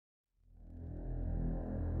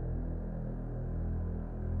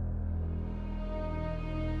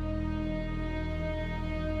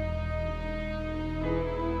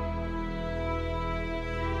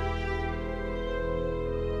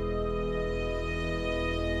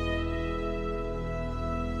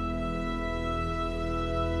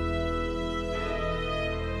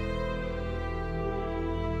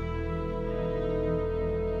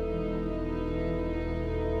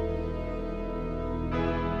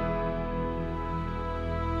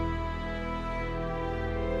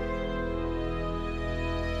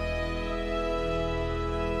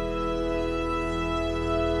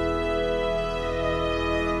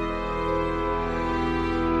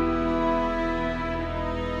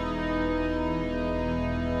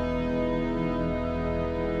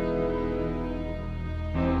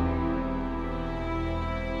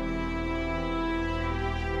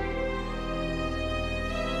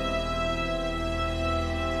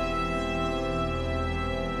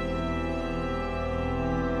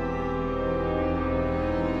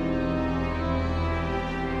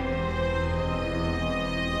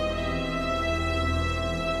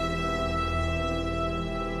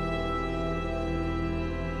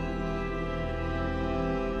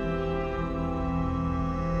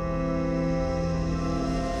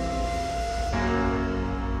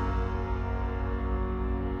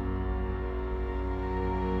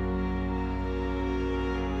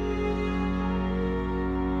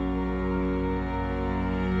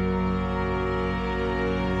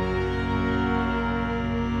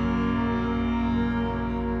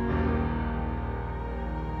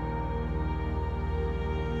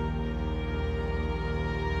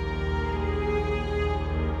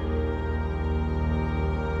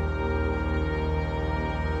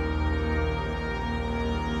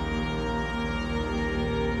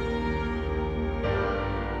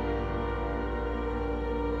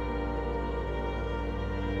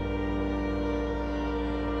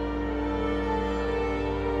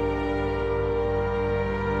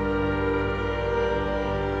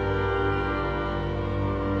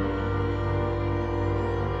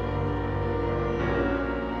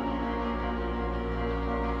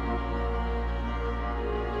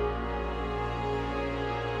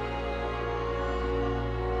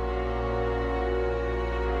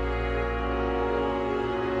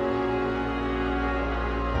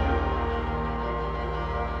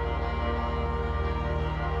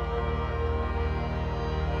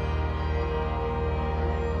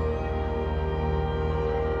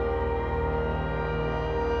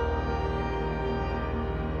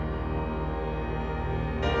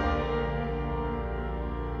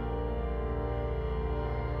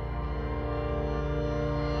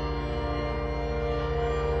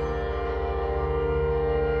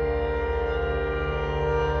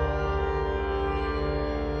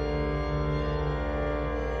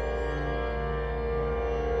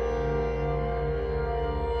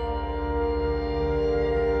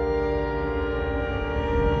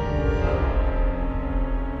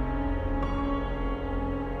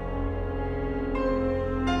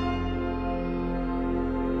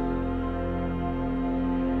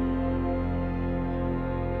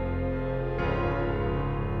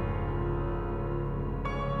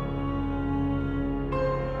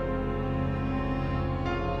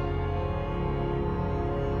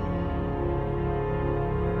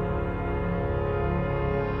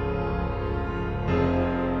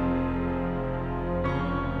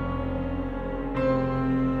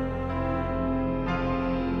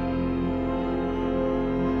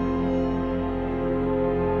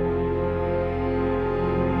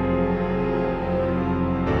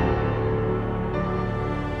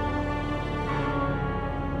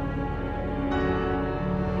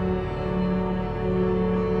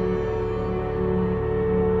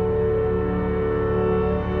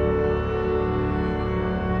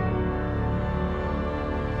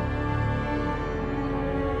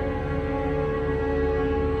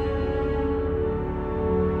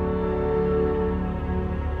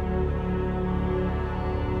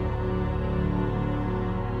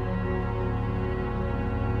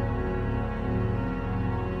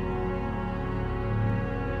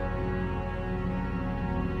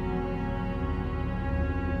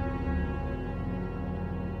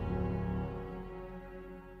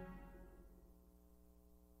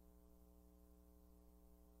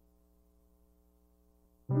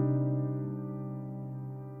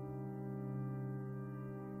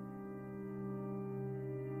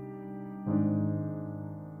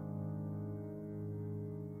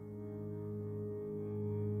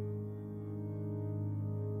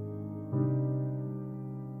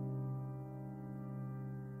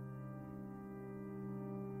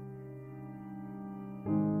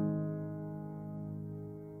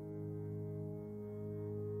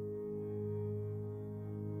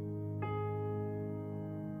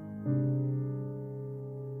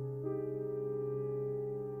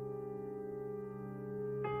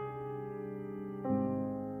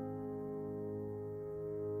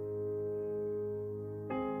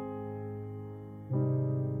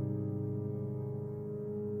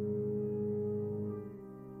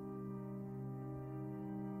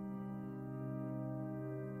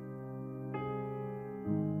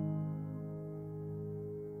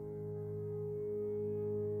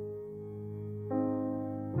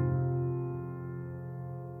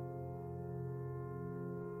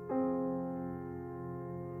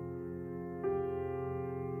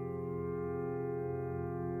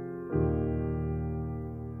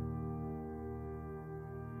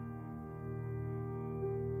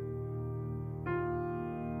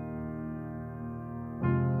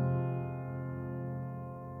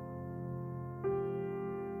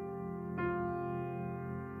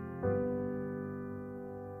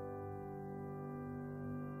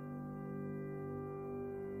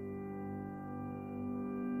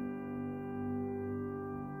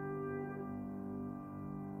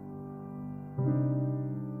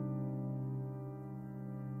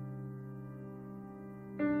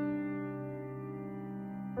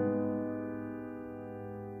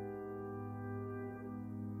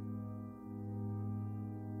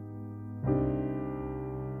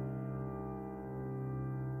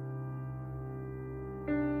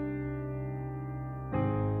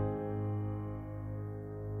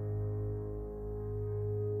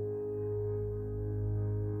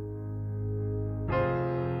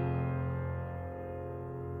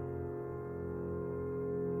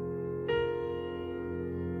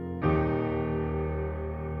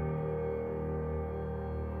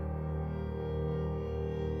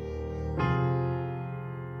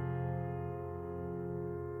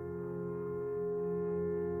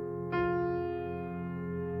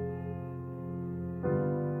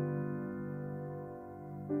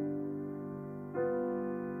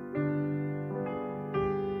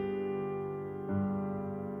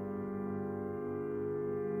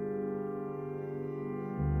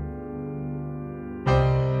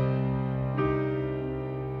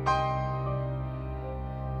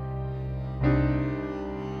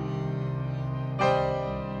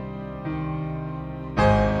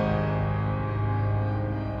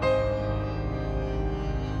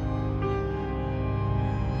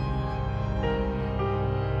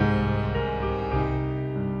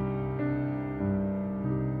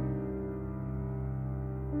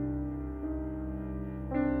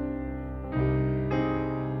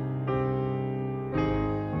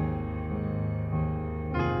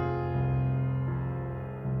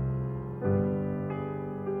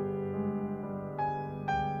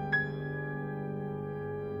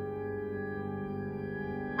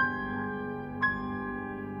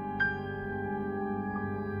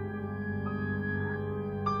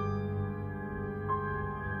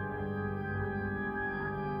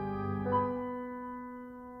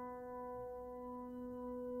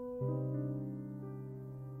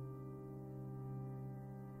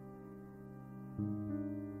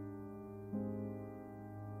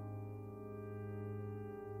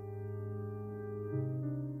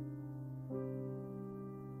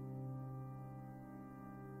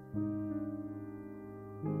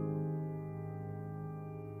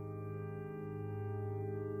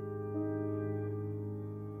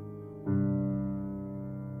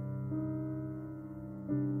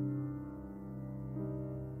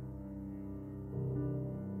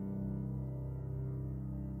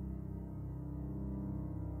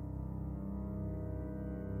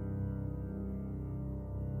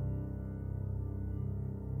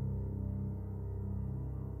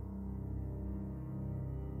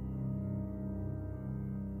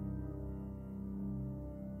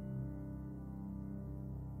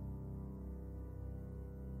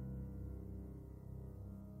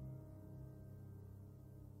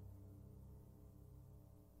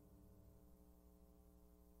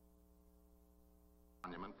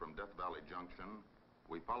from Death Valley Junction,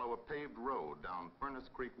 we follow a paved road down Furnace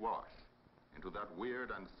Creek Wash into that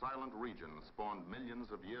weird and silent region spawned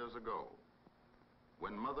millions of years ago,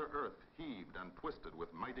 when Mother Earth heaved and twisted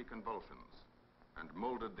with mighty convulsions and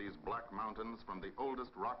molded these black mountains from the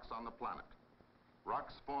oldest rocks on the planet.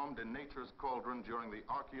 Rocks formed in nature's cauldron during the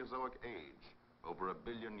Archaeozoic age, over 1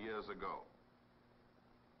 billion years ago.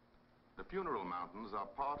 The Funeral Mountains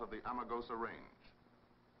are part of the Amargosa Range.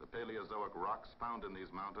 The Paleozoic rocks found in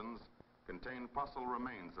these mountains contain fossil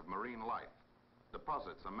remains of marine life,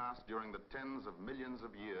 deposits amassed during the tens of millions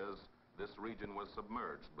of years this region was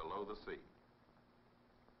submerged below the sea.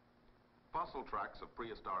 Fossil tracks of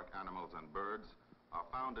prehistoric animals and birds are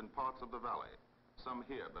found in parts of the valley, some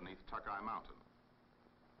here beneath Tuckeye Mountain.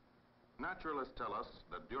 Naturalists tell us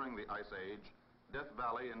that during the Ice Age, Death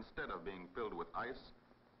Valley, instead of being filled with ice,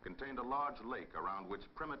 contained a large lake around which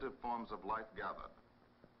primitive forms of life gathered.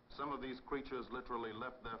 Some of these creatures literally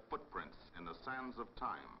left their footprints in the sands of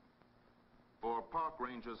time. For park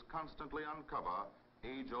rangers constantly uncover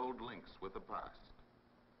age-old links with the past,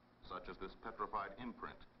 such as this petrified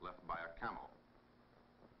imprint left by a camel,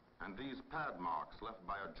 and these pad marks left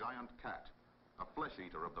by a giant cat, a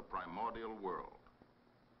flesh-eater of the primordial world.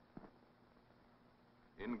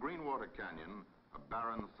 In Greenwater Canyon, a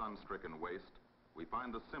barren, sun-stricken waste, we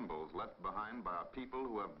find the symbols left behind by a people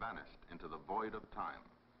who have vanished into the void of time.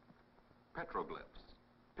 Petroglyphs,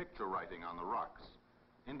 picture writing on the rocks,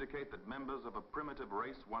 indicate that members of a primitive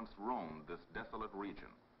race once roamed this desolate region.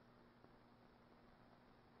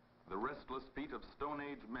 The restless feet of Stone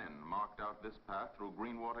Age men marked out this path through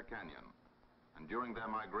Greenwater Canyon, and during their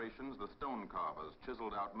migrations, the stone carvers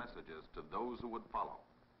chiseled out messages to those who would follow.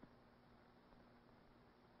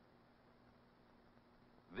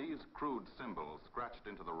 These crude symbols scratched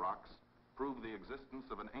into the rocks prove the existence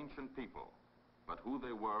of an ancient people, but who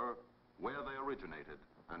they were, where they originated,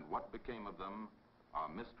 and what became of them are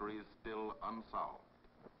mysteries still unsolved.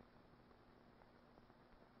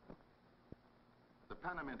 The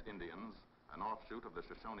Panamint Indians, an offshoot of the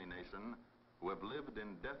Shoshone Nation, who have lived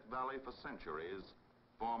in Death Valley for centuries,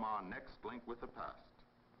 form our next link with the past.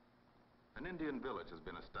 An Indian village has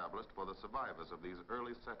been established for the survivors of these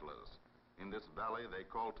early settlers in this valley they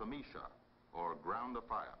call Tomisha, or Ground of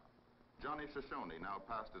Fire. Johnny Shoshone, now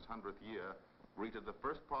past his 100th year, greeted the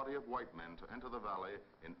first party of white men to enter the valley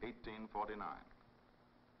in 1849.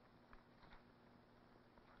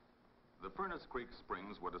 The Furnace Creek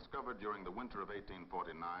Springs were discovered during the winter of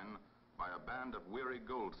 1849 by a band of weary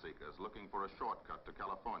gold seekers looking for a shortcut to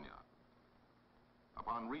California.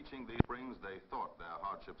 Upon reaching these springs, they thought their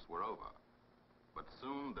hardships were over. But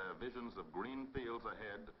soon their visions of green fields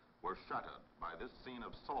ahead were shattered by this scene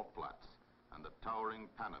of salt flats and the towering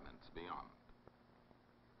Panamints beyond.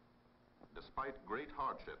 Despite great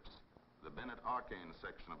hardships, the Bennett-Arcane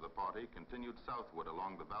section of the party continued southward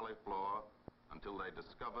along the valley floor until they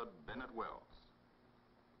discovered Bennett Wells.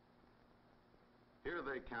 Here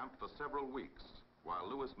they camped for several weeks while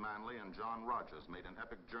Lewis Manley and John Rogers made an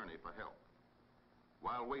epic journey for help.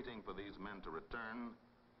 While waiting for these men to return,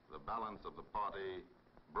 the balance of the party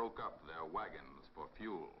broke up their wagons for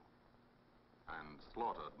fuel and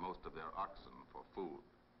slaughtered most of their oxen for food.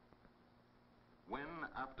 When,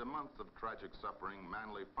 after months of tragic suffering,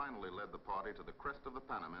 Manley finally led the party to the crest of the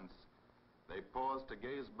Panamints, they paused to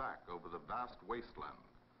gaze back over the vast wasteland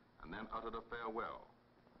and then uttered a farewell.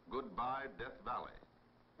 Goodbye, Death Valley.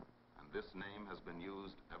 And this name has been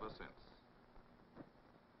used ever since.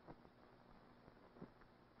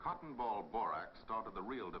 Cotton ball borax started the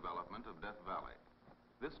real development of Death Valley.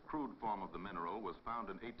 This crude form of the mineral was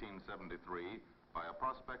found in 1873 by a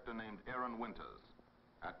prospector named Aaron Winters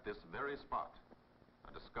at this very spot,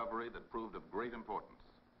 a discovery that proved of great importance.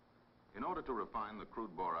 In order to refine the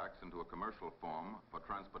crude borax into a commercial form for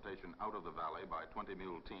transportation out of the valley by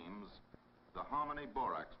 20-mule teams, the Harmony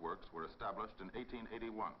Borax Works were established in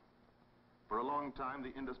 1881. For a long time,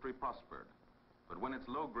 the industry prospered, but when its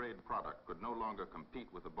low-grade product could no longer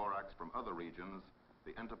compete with the borax from other regions,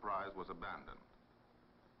 the enterprise was abandoned.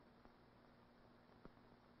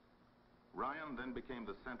 Ryan then became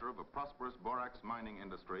the center of a prosperous borax mining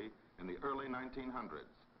industry in the early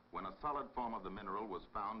 1900s, when a solid form of the mineral was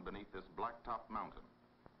found beneath this blacktop mountain.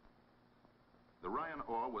 The Ryan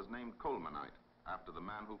ore was named Colemanite after the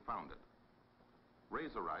man who found it.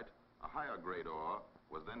 Razorite, a higher grade ore,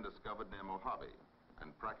 was then discovered near Mojave,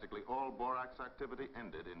 and practically all borax activity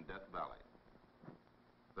ended in Death Valley.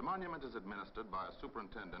 The monument is administered by a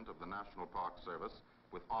superintendent of the National Park Service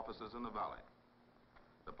with offices in the valley,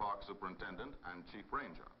 the park superintendent and chief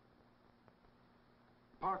ranger.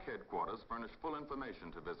 Park headquarters furnish full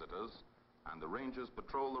information to visitors, and the rangers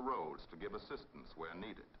patrol the roads to give assistance where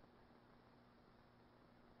needed.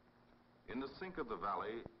 In the sink of the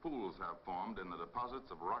valley, pools have formed in the deposits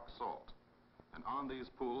of rock salt, and on these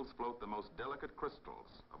pools float the most delicate crystals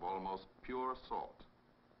of almost pure salt.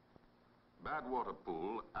 Badwater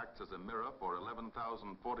Pool acts as a mirror for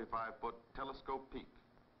 11,045-foot Telescope Peak.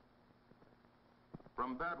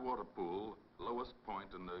 From Badwater Pool, lowest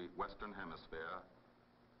point in the Western Hemisphere,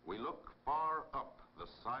 we look far up the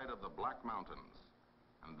side of the Black Mountains,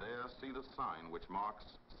 and there see the sign which marks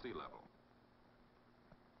sea level.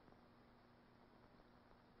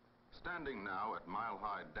 Standing now at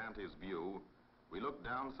mile-high Dante's View, we look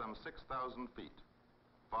down some 6,000 feet.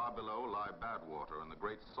 Far below lie Badwater and the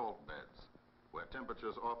great salt beds, where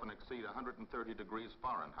temperatures often exceed 130 degrees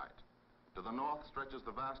Fahrenheit. To the north stretches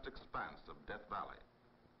the vast expanse of Death Valley.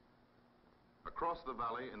 Across the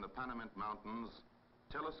valley in the Panamint Mountains,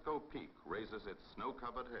 Telescope Peak raises its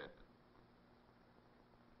snow-covered head.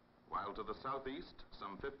 While to the southeast,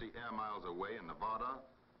 some 50 air miles away in Nevada,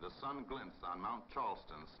 the sun glints on Mount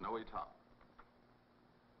Charleston's snowy top.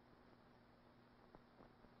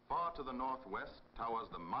 Far to the northwest towers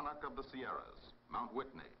the monarch of the Sierras, Mount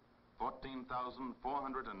Whitney,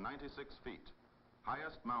 14,496 feet,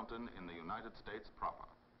 highest mountain in the United States proper.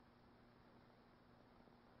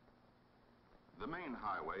 The main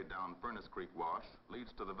highway down Furnace Creek Wash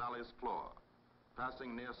leads to the valley's floor,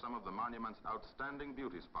 passing near some of the monument's outstanding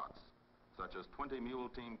beauty spots, such as 20 Mule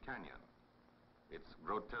Team Canyon, its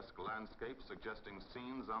grotesque landscape suggesting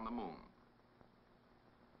scenes on the moon.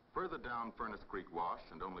 Further down Furnace Creek Wash,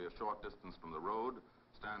 and only a short distance from the road,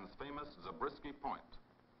 stands famous Zabriskie Point,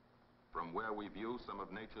 from where we view some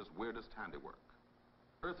of nature's weirdest handiwork.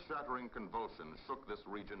 Earth-shattering convulsions shook this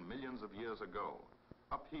region millions of years ago,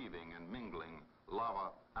 upheaving and mingling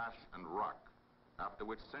lava, ash, and rock, after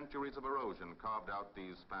which centuries of erosion carved out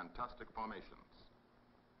these fantastic formations.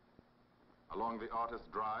 Along the Artist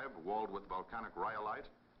Drive, walled with volcanic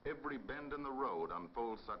rhyolite, every bend in the road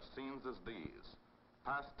unfolds such scenes as these,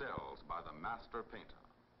 pastels by the master painter.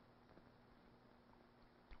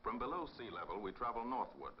 From below sea level, we travel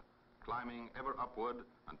northward, climbing ever upward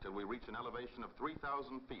until we reach an elevation of 3,000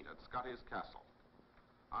 feet at Scotty's Castle.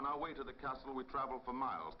 On our way to the castle, we travel for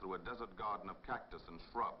miles through a desert garden of cactus and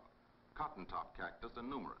shrub. Cotton-top cactus are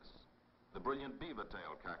numerous. The brilliant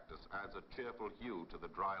beaver-tail cactus adds a cheerful hue to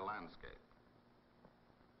the dry landscape.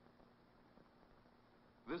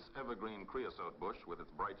 This evergreen creosote bush, with its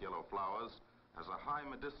bright yellow flowers, has a high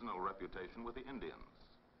medicinal reputation with the Indians.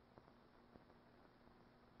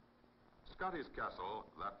 Scotty's Castle,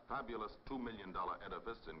 that fabulous $2 million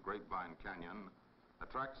edifice in Grapevine Canyon,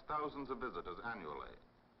 attracts thousands of visitors annually,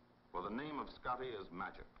 for the name of Scotty is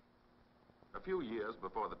magic. A few years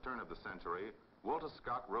before the turn of the century, Walter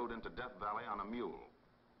Scott rode into Death Valley on a mule.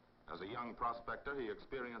 As a young prospector, he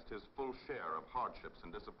experienced his full share of hardships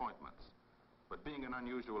and disappointments. But being an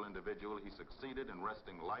unusual individual, he succeeded in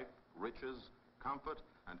wresting life, riches, comfort,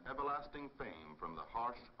 and everlasting fame from the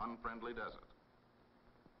harsh, unfriendly desert.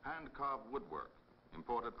 Hand-carved woodwork,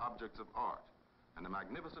 imported objects of art, and a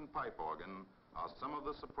magnificent pipe organ are some of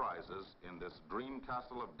the surprises in this dream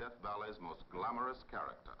castle of Death Valley's most glamorous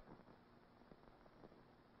character.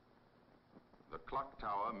 The clock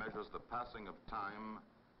tower measures the passing of time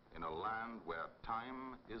in a land where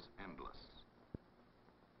time is endless.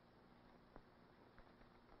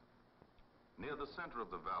 Near the center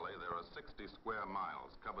of the valley, there are 60 square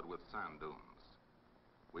miles covered with sand dunes.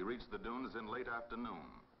 We reach the dunes in late afternoon,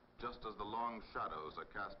 just as the long shadows are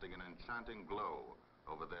casting an enchanting glow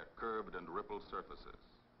over their curved and rippled surfaces.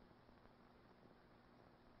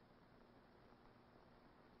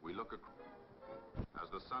 We look as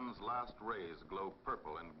the sun's last rays glow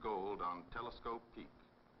purple and gold on Telescope Peak,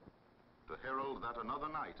 to herald that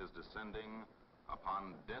another night is descending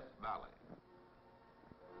upon Death Valley.